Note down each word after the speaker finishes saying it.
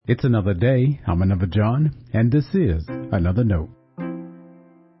It's another day. I'm another John, and this is Another Note.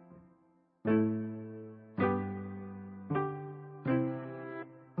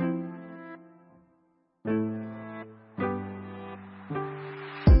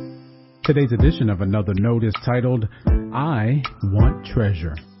 Today's edition of Another Note is titled, I Want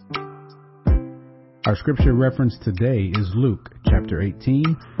Treasure. Our scripture reference today is Luke chapter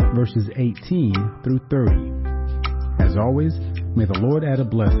 18, verses 18 through 30. As always, may the Lord add a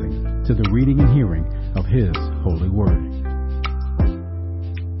blessing to the reading and hearing of His holy word.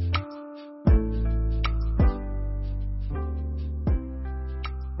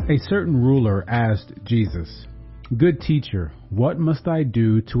 A certain ruler asked Jesus, "Good teacher, what must I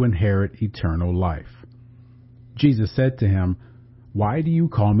do to inherit eternal life?" Jesus said to him, "Why do you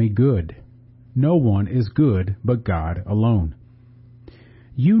call me good? No one is good but God alone.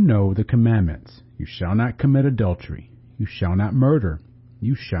 You know the commandments. You shall not commit adultery. You shall not murder.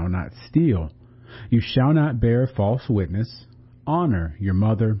 You shall not steal. You shall not bear false witness. Honor your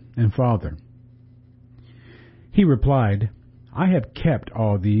mother and father." He replied, "I have kept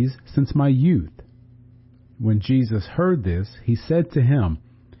all these since my youth." When Jesus heard this, he said to him,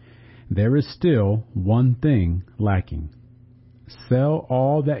 "There is still one thing lacking. Sell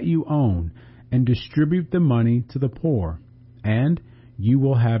all that you own and distribute the money to the poor, and you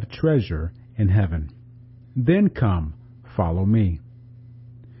will have treasure in heaven. Then come, follow me."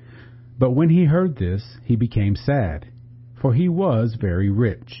 But when he heard this, he became sad, for he was very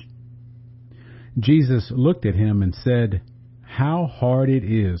rich. Jesus looked at him and said, "How hard it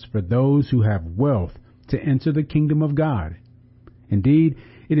is for those who have wealth to enter the kingdom of God. Indeed,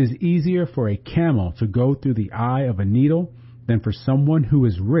 it is easier for a camel to go through the eye of a needle than for someone who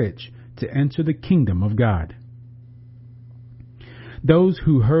is rich to enter the kingdom of God." Those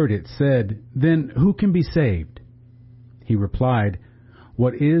who heard it said, "Then who can be saved?" He replied,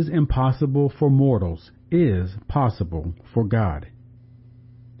 "What is impossible for mortals is possible for God."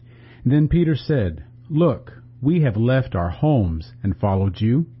 Then Peter said, "Look, we have left our homes and followed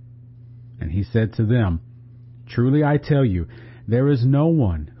you." And he said to them, "Truly I tell you, there is no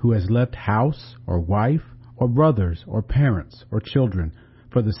one who has left house or wife or brothers or parents or children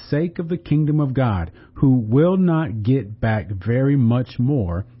for the sake of the kingdom of God who will not get back very much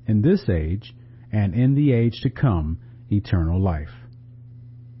more in this age and in the age to come eternal life."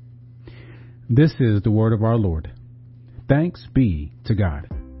 This is the word of our Lord. Thanks be to God.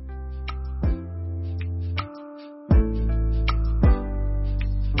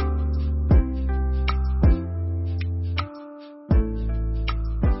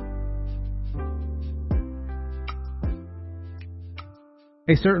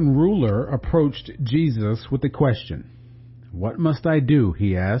 A certain ruler approached Jesus with a question. "What must I do,"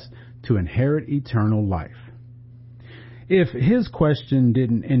 he asked, "to inherit eternal life?" If his question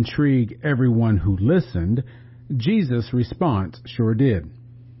didn't intrigue everyone who listened, Jesus' response sure did.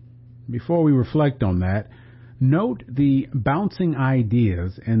 Before we reflect on that, note the bouncing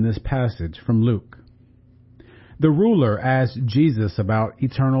ideas in this passage from Luke. The ruler asked Jesus about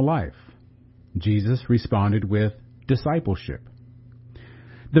eternal life. Jesus responded with discipleship.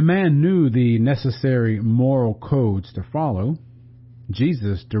 The man knew the necessary moral codes to follow.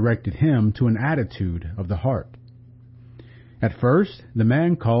 Jesus directed him to an attitude of the heart. At first, the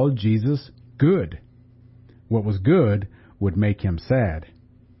man called Jesus good. What was good would make him sad.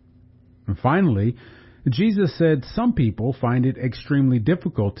 And finally, Jesus said some people find it extremely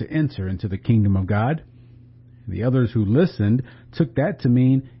difficult to enter into the kingdom of God. The others who listened took that to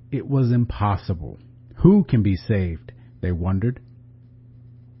mean it was impossible. Who can be saved? They wondered.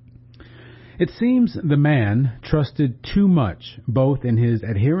 It seems the man trusted too much, both in his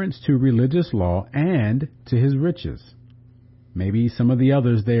adherence to religious law and to his riches. Maybe some of the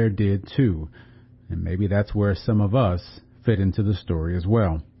others there did too, and maybe that's where some of us fit into the story as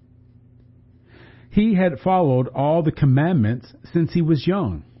well. He had followed all the commandments since he was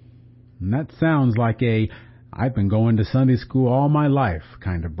young. And that sounds like a "I've been going to Sunday school all my life"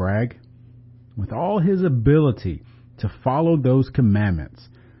 kind of brag. With all his ability to follow those commandments,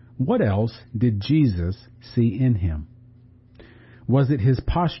 what else did Jesus see in him? Was it his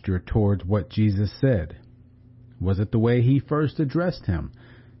posture towards what Jesus said? Was it the way he first addressed him?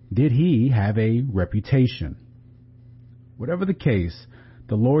 Did he have a reputation? Whatever the case,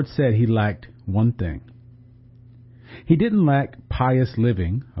 the Lord said he lacked one thing. He didn't lack pious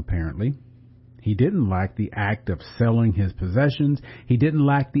living, apparently. He didn't lack the act of selling his possessions. He didn't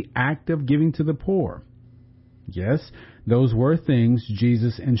lack the act of giving to the poor. Yes, those were things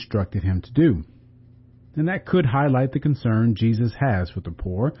Jesus instructed him to do. And that could highlight the concern Jesus has for the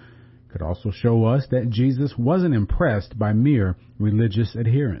poor, could also show us that Jesus wasn't impressed by mere religious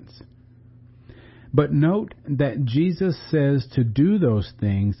adherence. But note that Jesus says to do those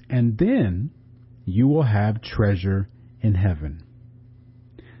things, and then you will have treasure in heaven.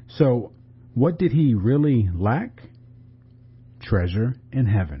 So, what did he really lack? Treasure in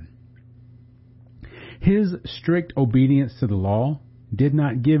heaven. His strict obedience to the law did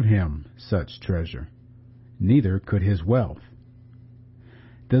not give him such treasure. Neither could his wealth.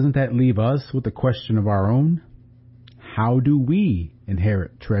 Doesn't that leave us with a question of our own? How do we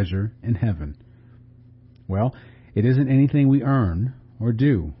inherit treasure in heaven? Well, it isn't anything we earn or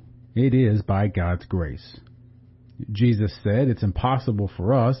do. It is by God's grace. Jesus said it's impossible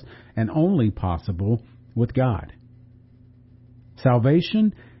for us and only possible with God.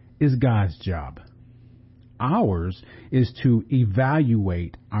 Salvation is God's job. Ours is to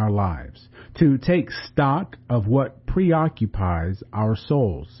evaluate our lives, to take stock of what preoccupies our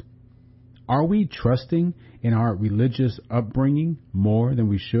souls. Are we trusting in our religious upbringing more than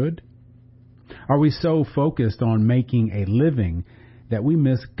we should? Are we so focused on making a living that we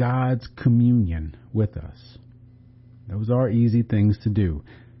miss God's communion with us? Those are easy things to do,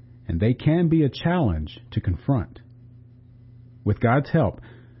 and they can be a challenge to confront. With God's help,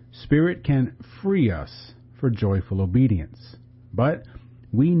 Spirit can free us for joyful obedience. But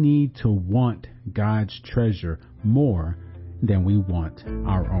we need to want God's treasure more than we want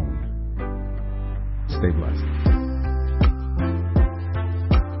our own. Stay blessed.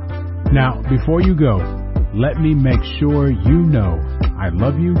 Now, before you go, let me make sure you know I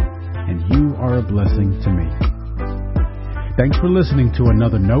love you and you are a blessing to me. Thanks for listening to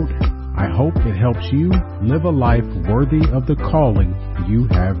another note. I hope it helps you live a life worthy of the calling you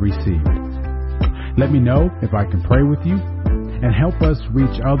have received. Let me know if I can pray with you, and help us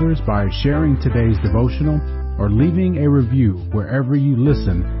reach others by sharing today's devotional or leaving a review wherever you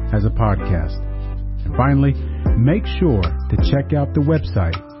listen as a podcast. And finally, make sure to check out the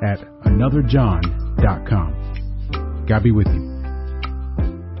website at anotherjohn.com. God be with you.